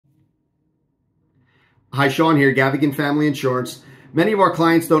Hi, Sean here, Gavigan Family Insurance. Many of our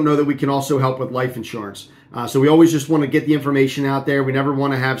clients don't know that we can also help with life insurance. So we always just want to get the information out there. We never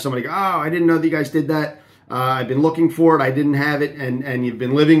want to have somebody go, oh, I didn't know that you guys did that. I've been looking for it. I didn't have it. And you've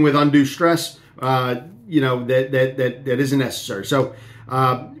been living with undue stress, that isn't necessary. So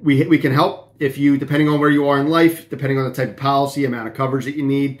we can help if you, depending on where you are in life, depending on the type of policy, amount of coverage that you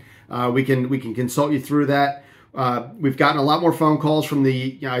need, we can consult you through that. We've gotten a lot more phone calls from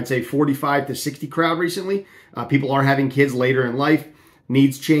the, I'd say 45 to 60 crowd recently. People are having kids later in life,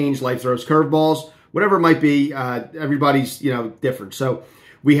 needs change, life throws curveballs, whatever it might be. Everybody's, different. So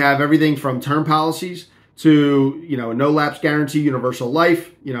we have everything from term policies to, no lapse guarantee, universal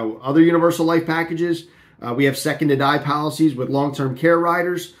life, other universal life packages. We have second to die policies with long-term care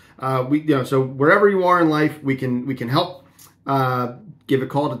riders. So wherever you are in life, we can help. Give a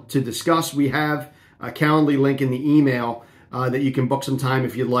call to discuss. We have a Calendly link in the email that you can book some time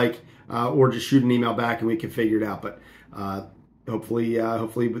if you'd like, or just shoot an email back and we can figure it out. But hopefully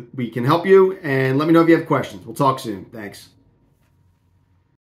we can help you, and let me know if you have questions. We'll talk soon. Thanks.